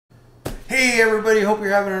Hey everybody, hope you're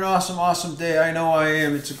having an awesome day. I know I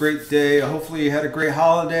am. It's a great day. Hopefully you had a great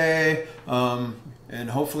holiday and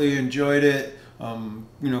hopefully you enjoyed it.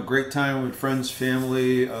 Great time with friends,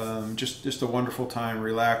 family, just a wonderful time,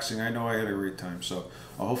 relaxing. I know I had a great time, so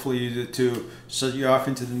hopefully you did too. Set you off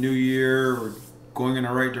into the new year. We're going in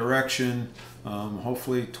the right direction.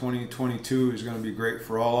 Hopefully 2022 is going to be great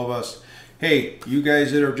for all of us. Hey, you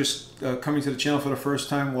guys that are just coming to the channel for the first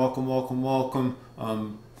time, welcome.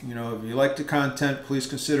 If you like the content, please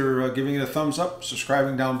consider giving it a thumbs up,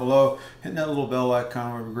 subscribing down below, hitting that little bell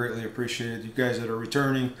icon. We would greatly appreciate it. You guys that are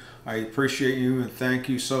returning, I appreciate you and thank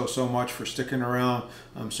you so much for sticking around,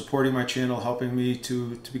 supporting my channel, helping me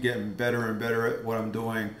to be getting better and better at what I'm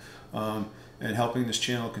doing, and helping this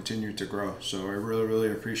channel continue to grow. So I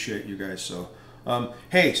really appreciate you guys. So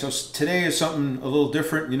hey, so today is something a little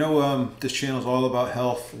different. This channel is all about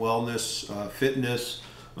health, wellness, fitness,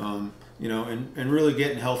 and really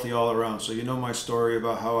getting healthy all around. So you know my story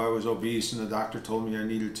about how I was obese and the doctor told me I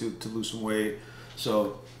needed to lose some weight.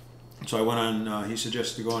 So I went on, he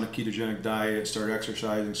suggested to go on a ketogenic diet, start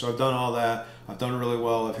exercising. So I've done all that. I've done really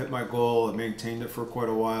well. I've hit my goal. I've maintained it for quite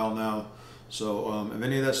a while now. So if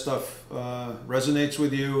any of that stuff resonates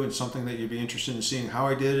with you and something that you'd be interested in seeing how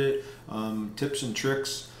I did it, tips and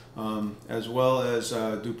tricks, as well as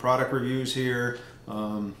do product reviews here,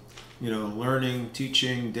 learning,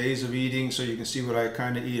 teaching, days of eating, so you can see what I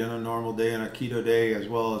kind of eat on a normal day and a keto day, as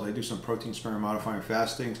well as I do some protein sparing modifying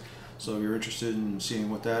fasting. So if you're interested in seeing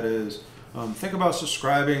what that is, think about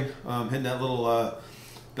subscribing, hitting that little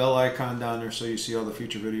bell icon down there so you see all the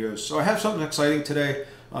future videos. So I have something exciting today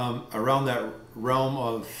around that realm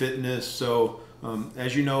of fitness. So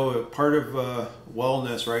as you know, part of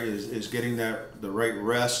wellness, right, is getting the right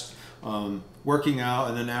rest, working out,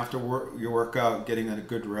 and then after your workout, getting a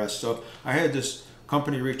good rest. So I had this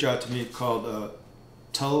company reach out to me called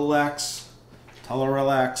Terelax,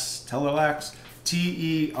 Terelax.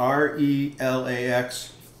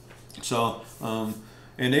 So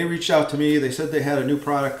and they reached out to me. They said they had a new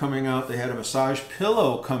product coming out. They had a massage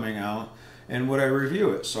pillow coming out, and would I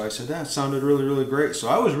review it? So I said that sounded really great. So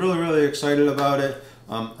I was really excited about it.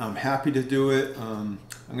 I'm happy to do it. I'm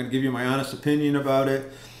going to give you my honest opinion about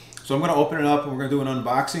it. So I'm going to open it up and we're going to do an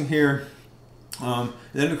unboxing here.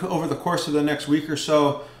 Then over the course of the next week or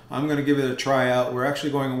so, I'm going to give it a try out. We're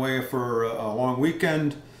actually going away for a long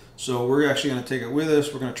weekend, so we're actually going to take it with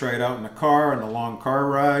us. We're going to try it out in the car, on a long car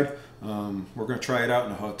ride. We're going to try it out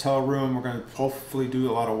in a hotel room. We're going to hopefully do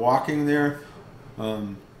a lot of walking there,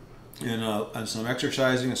 and some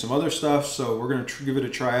exercising and some other stuff. So we're going to give it a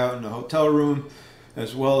try out in the hotel room,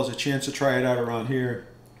 as well as a chance to try it out around here.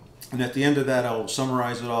 And at the end of that, I'll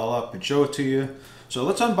summarize it all up and show it to you. So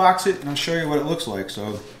let's unbox it and I'll show you what it looks like.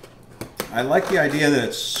 So I like the idea that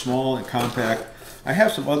it's small and compact. I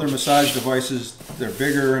have some other massage devices. They're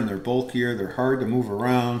bigger and they're bulkier. They're hard to move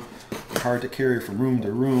around. They're hard to carry from room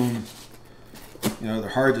to room. They're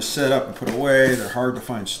hard to set up and put away. They're hard to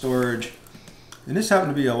find storage. And this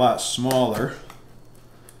happened to be a lot smaller.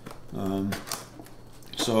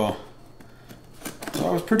 So I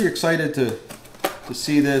was pretty excited to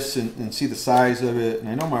see this and see the size of it. And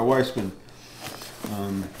I know my wife's been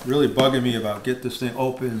really bugging me about get this thing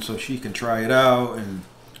open so she can try it out,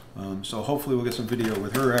 and so hopefully we'll get some video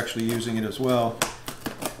with her actually using it as well.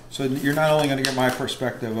 So you're not only going to get my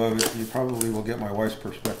perspective of it, you probably will get my wife's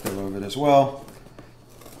perspective of it as well.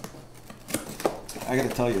 I got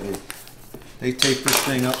to tell you, they taped this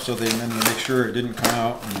thing up so then to make sure it didn't come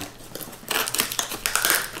out. And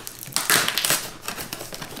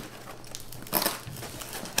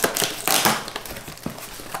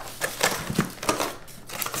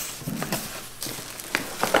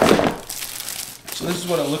so this is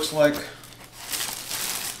what it looks like.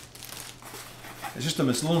 It's just a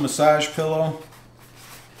little massage pillow.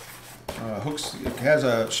 It has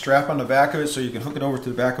a strap on the back of it, so you can hook it over to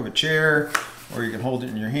the back of a chair, or you can hold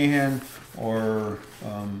it in your hand, or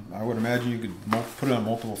I would imagine you could put it on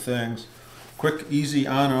multiple things. Quick, easy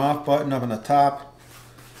on and off button up on the top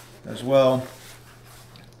as well.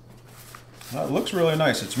 It looks really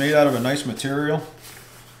nice. It's made out of a nice material.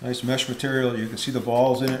 Nice mesh material. You can see the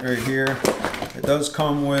balls in it right here. It does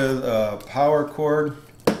come with a power cord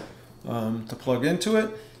to plug into it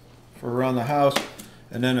for around the house,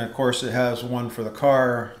 and then of course it has one for the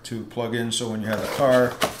car to plug in, so when you have the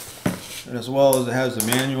car, and as well as it has the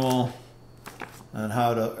manual on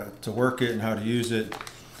how to work it and how to use it.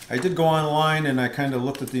 I did go online and I kind of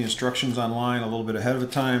looked at the instructions online a little bit ahead of the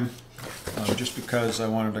time, just because I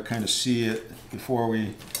wanted to kind of see it before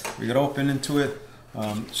we get open into it.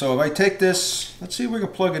 So if I take this, let's see if we can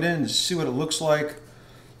plug it in and see what it looks like.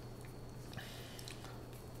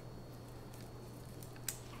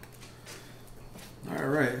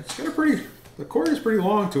 it's got a pretty, the cord is pretty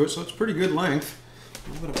long to it, so it's pretty good length.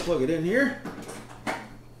 I'm going to plug it in here.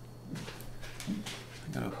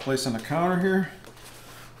 Got a place on the counter here.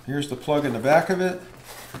 Here's the plug in the back of it.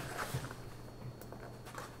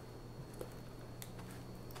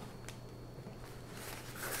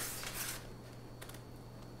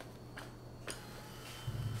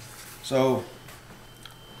 So,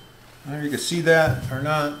 I don't know if you can see that or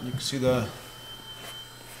not. You can see the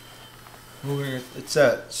moving. It's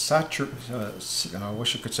that I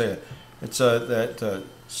wish I could say it. It's that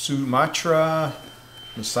Sumatra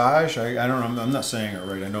massage. I don't know. I'm not saying it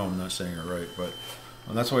right. I know I'm not saying it right, but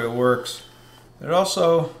that's the way it works. It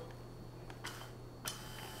also,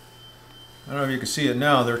 I don't know if you can see it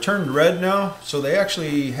now. They're turned red now, so they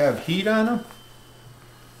actually have heat on them.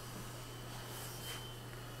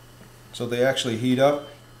 So they actually heat up.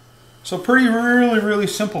 So really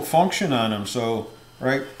simple function on them. So,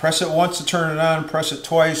 right, press it once to turn it on, press it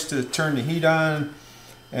twice to turn the heat on,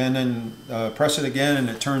 and then press it again and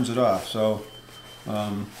it turns it off. So,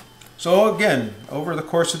 so again, over the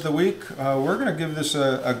course of the week, we're going to give this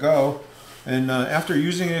a go. And after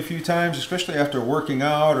using it a few times, especially after working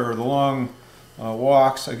out or the long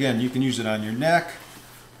walks, again, you can use it on your neck,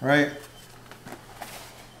 right?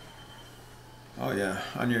 Oh yeah,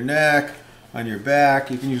 on your neck, on your back.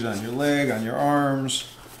 You can use it on your leg, on your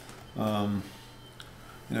arms. You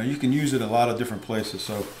know, you can use it a lot of different places.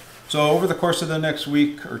 So over the course of the next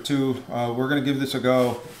week or two, we're going to give this a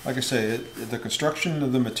go. Like I say, the construction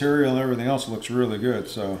of the material and everything else looks really good.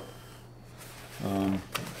 So I'm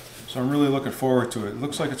really looking forward to it. It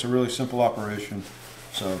looks like it's a really simple operation.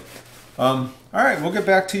 So, all right, we'll get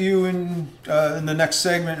back to you in the next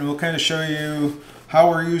segment, and we'll kind of show you how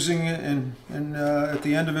we're using it, and at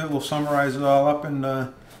the end of it, we'll summarize it all up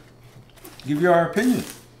and give you our opinion.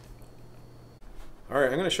 All right,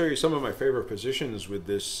 I'm going to show you some of my favorite positions with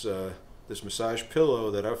this this massage pillow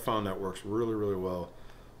that I've found that works really well.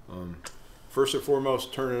 First and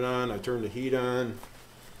foremost, turn it on. I turn the heat on.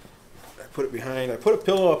 I put it behind. I put a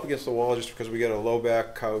pillow up against the wall just because we got a low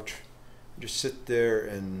back couch. Just sit there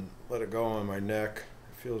and let it go on my neck.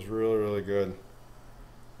 It feels really good.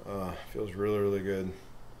 Feels really good.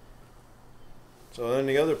 So then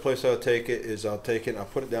the other place I'll take it is I'll take it and I'll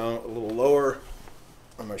put it down a little lower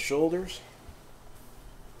on my shoulders.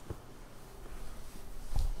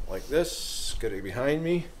 Like this, get it behind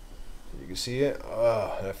me. You can see it.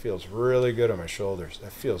 Oh, that feels really good on my shoulders.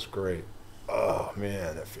 That feels great. Oh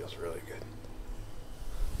man, that feels really good.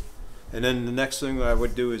 And then the next thing that I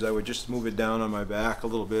would do is I would just move it down on my back a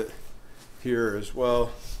little bit here as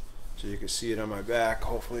well. So you can see it on my back.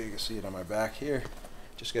 Hopefully you can see it on my back here.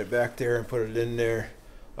 Just get it back there and put it in there.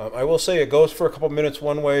 I will say it goes for a couple minutes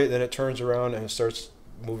one way, then it turns around and it starts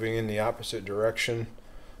moving in the opposite direction.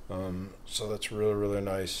 So that's really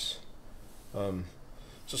nice. So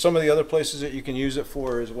some of the other places that you can use it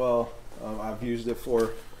for as well, I've used it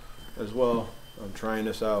for as well. I'm trying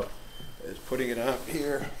this out. Is putting it up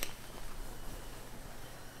here.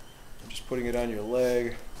 Just putting it on your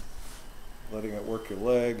leg, letting it work your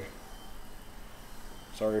leg.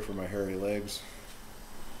 Sorry for my hairy legs.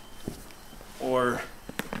 Or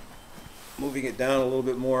moving it down a little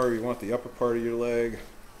bit more. You want the upper part of your leg,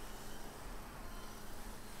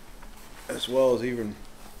 as well as even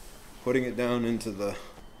putting it down into the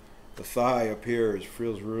thigh up here. It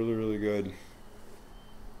feels really good.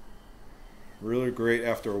 Really great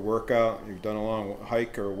after a workout. You've done a long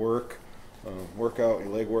hike or workout, your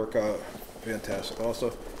leg workout. Fantastic.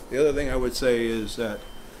 Also, the other thing I would say is that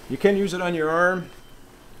you can use it on your arm,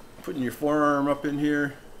 putting your forearm up in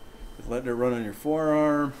here, letting it run on your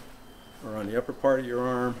forearm or on the upper part of your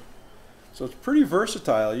arm. So it's pretty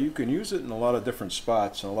versatile. You can use it in a lot of different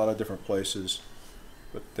spots and a lot of different places,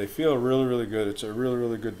 but they feel really good. It's a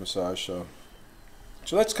really good massage. So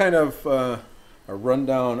that's kind of a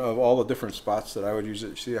rundown of all the different spots that I would use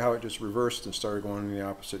it. See how it just reversed and started going in the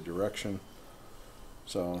opposite direction.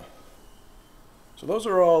 So those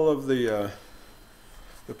are all of the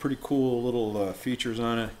pretty cool little features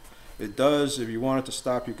on it. It does, if you want it to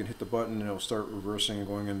stop, you can hit the button and it'll start reversing and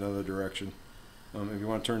going in the other direction. If you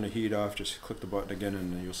want to turn the heat off, just click the button again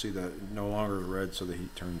and you'll see that it no longer red, so the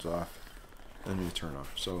heat turns off and you turn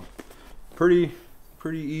off. So pretty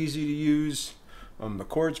easy to use. The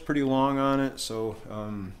cord's pretty long on it, so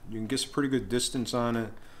you can get some pretty good distance on it.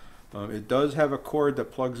 It does have a cord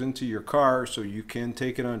that plugs into your car, so you can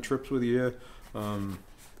take it on trips with you.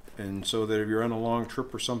 And so that if you're on a long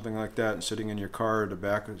trip or something like that and sitting in your car, your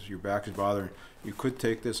back is bothering, you could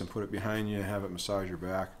take this and put it behind you and have it massage your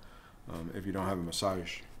back if you don't have a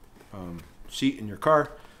massage seat in your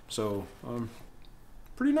car. So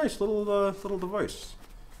pretty nice little device.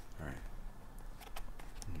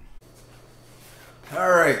 All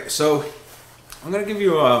right, so I'm gonna give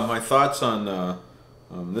you my thoughts on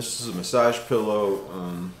this is a massage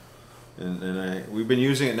pillow, and we've been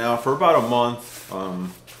using it now for about a month.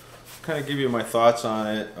 Kind of give you my thoughts on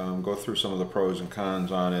it, go through some of the pros and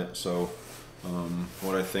cons on it, so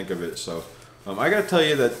what I think of it. So I gotta tell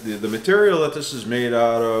you that the material that this is made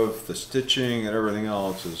out of, the stitching and everything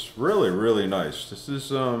else is really nice. This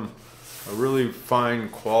is a really fine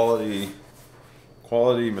quality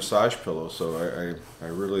massage pillow, so I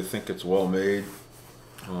really think it's well made.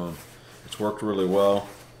 It's worked really well.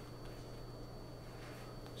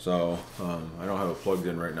 So I don't have it plugged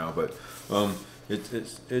in right now, but it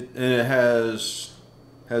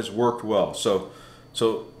has worked well. So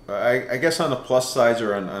I guess on the plus sides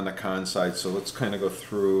or on the con side. So let's kind of go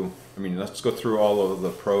through. Let's go through all of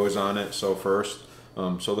the pros on it. So first,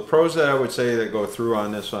 so the pros that I would say that go through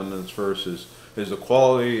on this first is the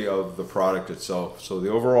quality of the product itself. So the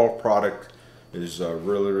overall product is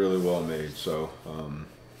really well made. So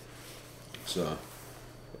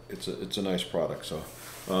it's a nice product. So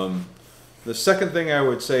the second thing I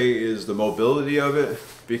would say is the mobility of it,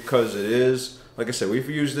 because it is, like I said, we've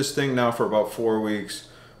used this thing now for about 4 weeks.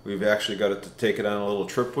 We've actually got it to take it on a little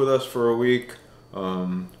trip with us for a week.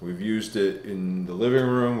 We've used it in the living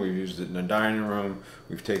room, we've used it in the dining room,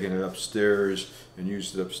 we've taken it upstairs and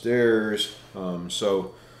used it upstairs.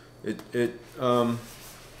 So it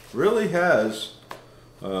really has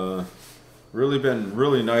really been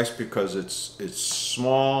really nice, because it's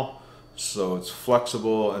small, so it's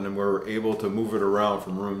flexible, and then we're able to move it around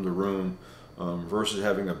from room to room, versus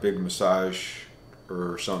having a big massage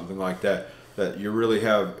or something like that you really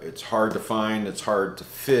have. It's hard to find, it's hard to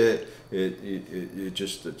fit,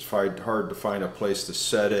 it's hard to find a place to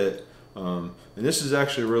set it, and this is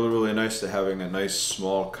actually really nice, to having a nice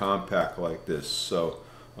small compact like this. So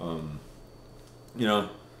the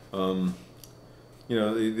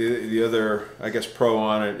other, I guess, pro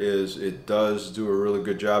on it is it does do a really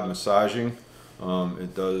good job massaging.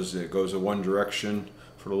 It goes in one direction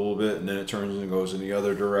for a little bit, and then it turns and goes in the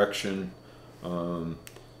other direction.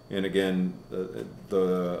 And again,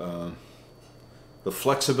 the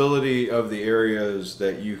flexibility of the areas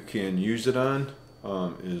that you can use it on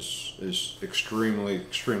is extremely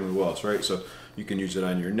well. Right? So you can use it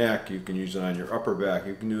on your neck, you can use it on your upper back,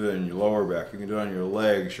 you can do it on your lower back, you can do it on your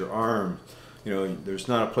legs, your arms. There's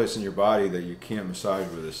not a place in your body that you can't massage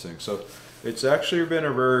with this thing. So it's actually been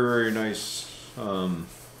a very nice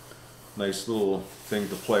nice little thing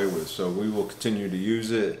to play with. So we will continue to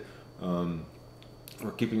use it.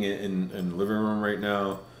 We're keeping it in the living room right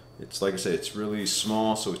now. It's, like I say, it's really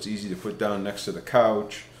small, so it's easy to put down next to the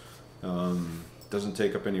couch. Doesn't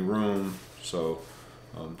take up any room, so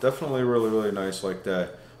definitely really nice like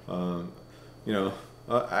that. I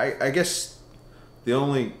guess the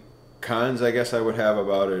only cons I guess I would have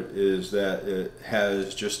about it is that it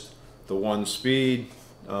has just the one speed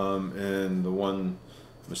and the one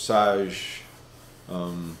massage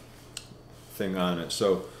thing on it.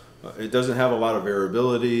 So it doesn't have a lot of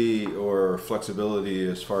variability or flexibility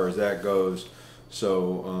as far as that goes.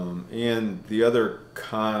 So and the other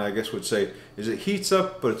con, I guess, would say is it heats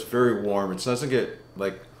up, but it's very warm. It doesn't get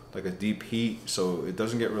like a deep heat, so it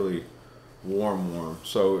doesn't get really warm.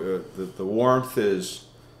 So the warmth is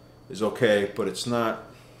okay, but it's not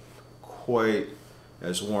quite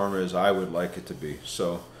as warm as I would like it to be.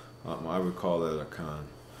 So I would call that a con.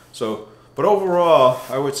 So, but overall,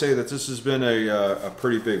 I would say that this has been a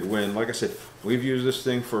pretty big win. Like I said, we've used this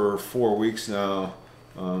thing for 4 weeks now.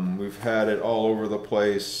 We've had it all over the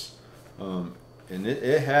place, and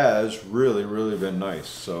it has really been nice.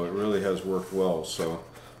 So it really has worked well. So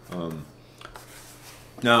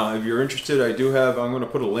now, if you're interested, I'm going to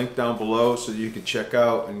put a link down below so you can check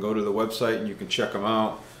out and go to the website and you can check them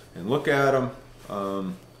out and look at them.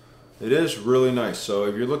 It is really nice. So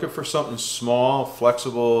if you're looking for something small,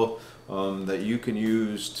 flexible, that you can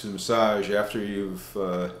use to massage after you've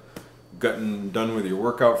gotten done with your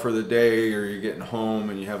workout for the day, or you're getting home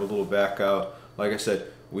and you have a little back out. Like I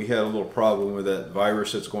said, we had a little problem with that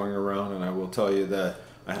virus that's going around, and I will tell you that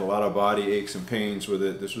I had a lot of body aches and pains with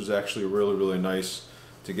it. This was actually really nice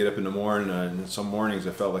to get up in the morning, and some mornings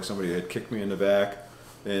I felt like somebody had kicked me in the back,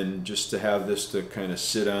 and just to have this to kind of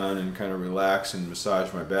sit on and kind of relax and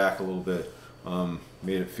massage my back a little bit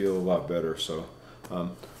made it feel a lot better. So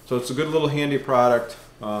so it's a good little handy product.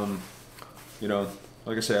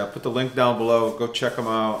 Like I say, I'll put the link down below. Go check them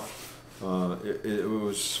out. It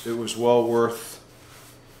was well worth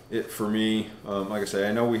it for me. Like I say,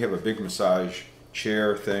 I know we have a big massage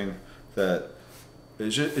chair thing that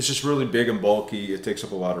it's just really big and bulky. It takes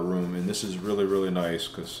up a lot of room, and this is really nice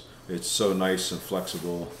because it's so nice and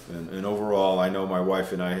flexible, and overall I know my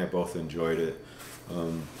wife and I have both enjoyed it.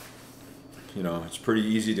 You know, it's pretty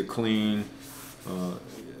easy to clean.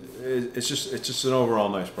 It's just an overall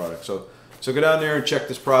nice product. So go down there and check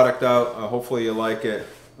this product out. Hopefully you like it.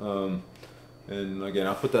 And again,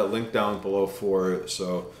 I'll put that link down below for it.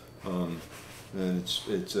 So and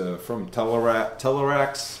it's from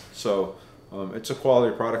Terelax. So it's a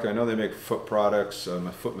quality product. I know they make foot products,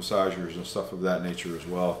 foot massagers and stuff of that nature as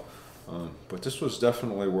well. But this was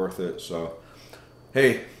definitely worth it. So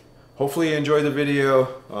hey, hopefully you enjoyed the video.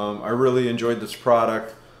 I really enjoyed this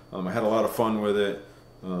product. I had a lot of fun with it.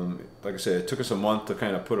 Like I said, it took us a month to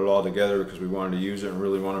kind of put it all together because we wanted to use it and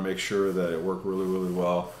really want to make sure that it worked really, really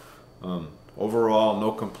well. Overall,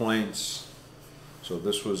 no complaints. So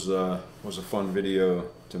this was a fun video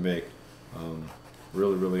to make.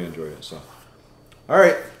 Really, really enjoyed it. So, all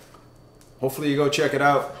right. Hopefully you go check it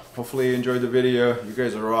out. Hopefully you enjoyed the video. You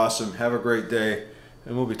guys are awesome. Have a great day,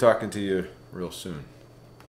 and we'll be talking to you real soon.